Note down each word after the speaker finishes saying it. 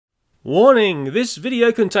Warning! This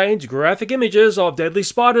video contains graphic images of deadly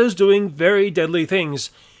spiders doing very deadly things.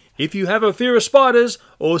 If you have a fear of spiders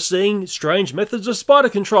or seeing strange methods of spider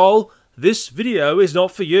control, this video is not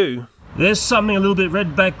for you. There's something a little bit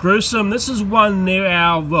redback gruesome. This is one near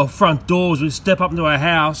our front door as we step up into our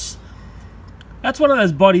house. That's one of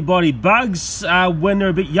those body bugs when they're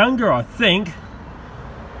a bit younger, I think.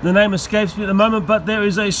 The name escapes me at the moment, but there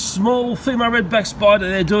is a small female redback spider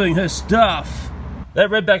there doing her stuff. That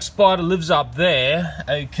redback spider lives up there,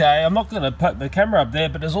 okay. I'm not going to poke the camera up there,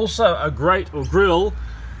 but there's also a grate or grill,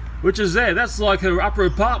 which is there. That's like her upper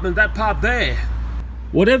apartment, that part there.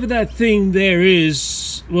 Whatever that thing there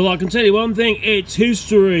is, well, I can tell you one thing, it's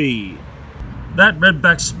history. That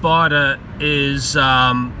redback spider is,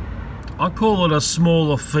 I call it a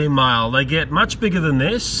smaller female. They get much bigger than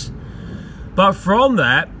this, but from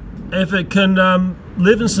that, if it can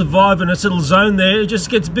live and survive in its little zone there, it just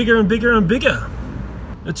gets bigger and bigger and bigger.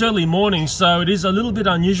 It's early morning, so it is a little bit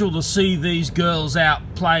unusual to see these girls out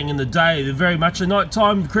playing in the day. They're very much a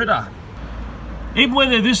nighttime critter. Even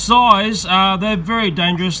when they're this size, they're very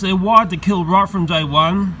dangerous. They're wired to kill right from day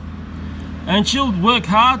one. And she'll work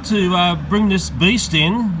hard to bring this beast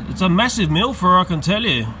in. It's a massive meal for her, I can tell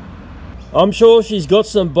you. I'm sure she's got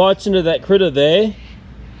some bites into that critter there.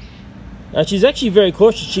 And she's actually very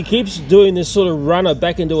cautious. She keeps doing this sort of runner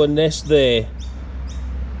back into a nest there.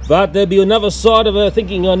 But there'll be another side of her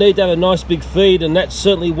thinking I need to have a nice big feed, and that's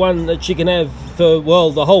certainly one that she can have for,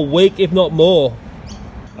 well, the whole week, if not more.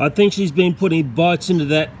 I think she's been putting bites into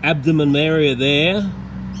that abdomen area there.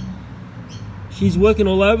 She's working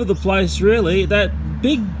all over the place, really. That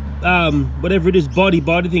big, whatever it is, body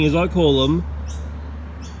thing as I call them,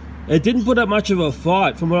 it didn't put up much of a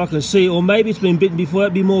fight from what I can see, or maybe it's been bitten before.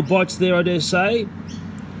 There'll be more bites there, I dare say.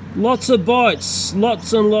 Lots of bites,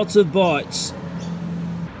 lots and lots of bites.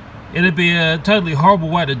 It'd be a totally horrible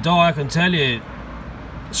way to die, I can tell you.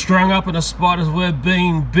 Strung up in a spider's web,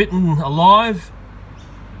 being bitten alive.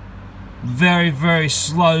 Very, very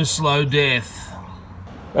slow death.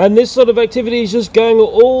 And this sort of activity is just going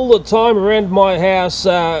all the time around my house.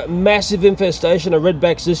 Massive infestation of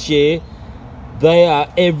redbacks this year. They are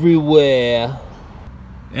everywhere.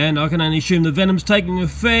 And I can only assume the venom's taking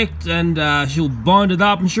effect, and she'll bind it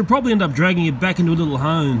up, and she'll probably end up dragging it back into a little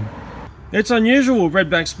home. It's unusual with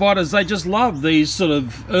redback spiders. They just love these sort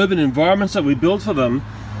of urban environments that we build for them.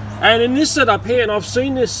 And in this setup here, and I've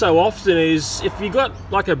seen this so often, is if you got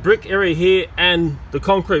like a brick area here and the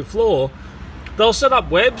concrete floor, they'll set up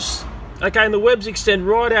webs. Okay, and the webs extend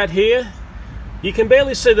right out here. You can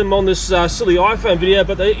barely see them on this silly iPhone video,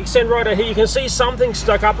 but they extend right out here. You can see something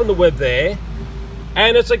stuck up in the web there.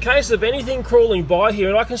 And it's a case of anything crawling by here,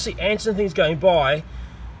 and I can see ants and things going by.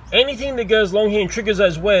 Anything that goes along here and triggers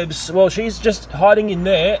those webs, well, she's just hiding in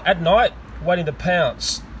there at night, waiting to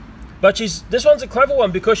pounce. But this one's a clever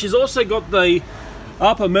one because she's also got the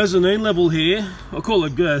upper mezzanine level here. I'll call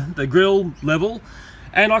it the grill level.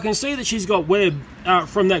 And I can see that she's got web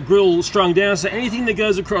from that grill strung down, so anything that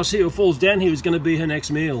goes across here or falls down here is going to be her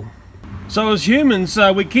next meal. So as humans,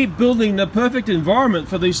 we keep building the perfect environment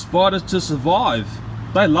for these spiders to survive.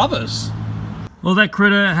 They love us. Well, that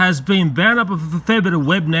critter has been bound up with a fair bit of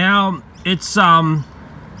web now. It's having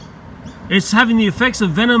the effects of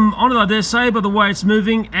venom on it, I dare say, by the way it's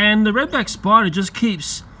moving, and the redback spider just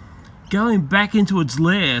keeps going back into its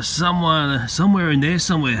lair somewhere in there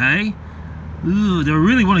somewhere, hey? Ooh, do I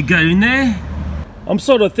really want to go in there? I'm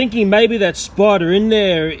sort of thinking maybe that spider in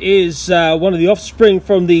there is one of the offspring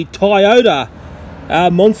from the Toyota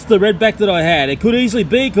monster redback that I had. It could easily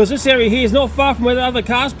be, because this area here is not far from where the other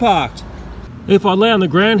car's parked. If I lay on the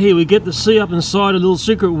ground here, we get to see up inside a little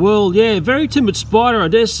secret world. Yeah, very timid spider. I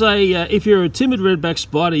dare say if you're a timid redback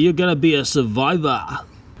spider, you're going to be a survivor.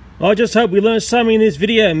 I just hope we learned something in this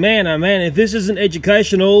video. Man, oh man, if this isn't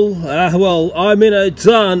educational, well, I'm in a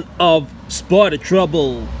ton of spider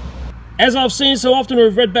trouble. As I've seen so often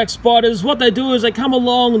with redback spiders, what they do is they come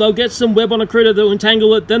along, they'll get some web on a critter, they'll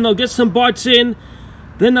entangle it, then they'll get some bites in,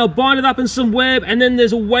 then they'll bind it up in some web, and then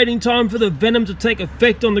there's a waiting time for the venom to take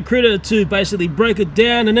effect on the critter to basically break it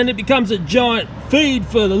down, and then it becomes a giant feed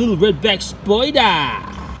for the little redback spider.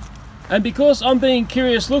 And because I'm being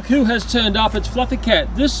curious, look who has turned up. It's Fluffy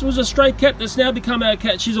Cat. This was a stray cat that's now become our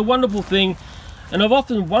cat. She's a wonderful thing, and I've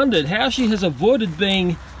often wondered how she has avoided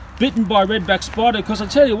being bitten by a redback spider, because I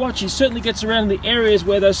tell you what, she certainly gets around in the areas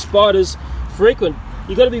where those spiders frequent.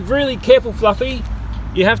 You've got to be really careful, Fluffy.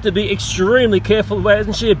 You have to be extremely careful. Well,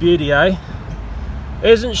 isn't she a beauty, eh?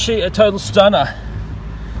 Isn't she a total stunner?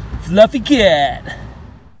 Fluffy Cat.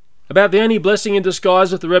 About the only blessing in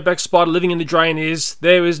disguise with the redback spider living in the drain is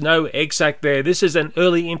there is no egg sac there. This is an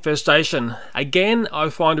early infestation. Again, I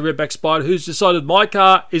find a redback spider who's decided my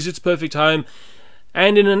car is its perfect home.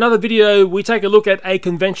 And in another video, we take a look at a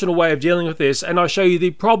conventional way of dealing with this, and I show you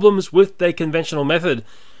the problems with the conventional method.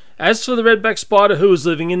 As for the redback spider who is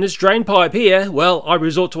living in this drain pipe here, well, I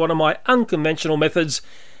resort to one of my unconventional methods,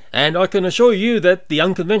 and I can assure you that the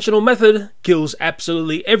unconventional method kills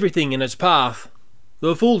absolutely everything in its path.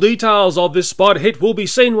 The full details of this spider hit will be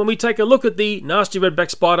seen when we take a look at the nasty redback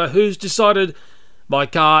spider who's decided my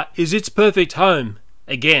car is its perfect home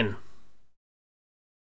again.